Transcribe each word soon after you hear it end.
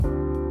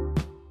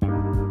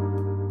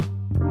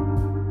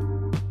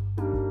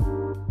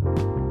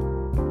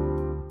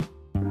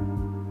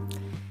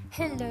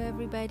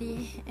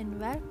everybody, and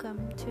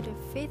welcome to the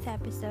fifth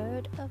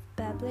episode of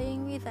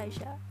Babbling with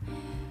Aisha.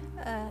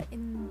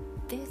 In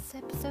this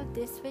episode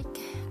this week,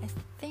 I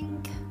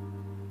think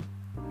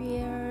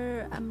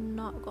I'm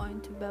not going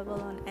to babble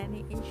on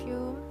any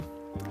issue,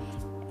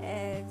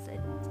 as I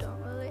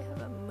don't really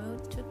have a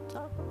mood to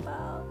talk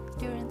about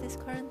during this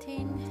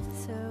quarantine.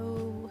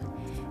 So,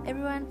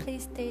 everyone,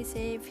 please stay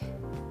safe.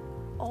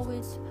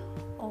 Always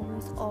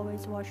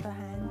wash your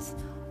hands,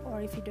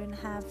 or if you don't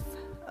have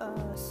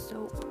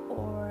soap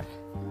or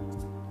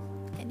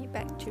any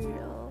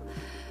bacterial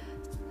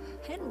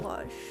hand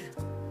wash,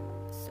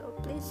 so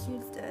please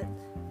use the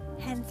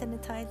hand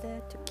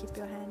sanitizer to keep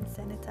your hands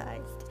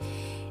sanitized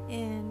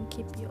and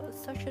keep your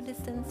social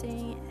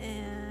distancing.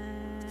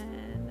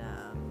 And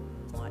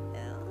what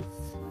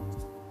else?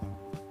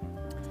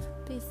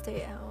 Please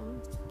stay at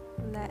home.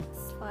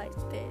 Let's fight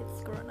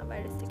this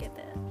coronavirus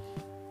together.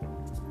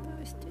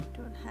 We still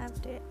don't have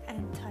the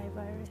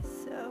antivirus,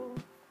 so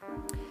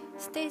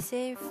stay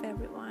safe,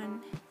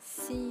 everyone.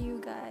 See you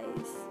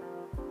guys.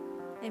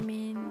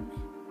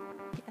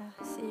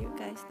 See you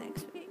guys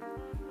next week.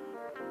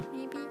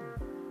 Maybe.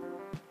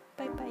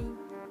 Bye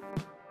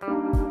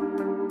bye.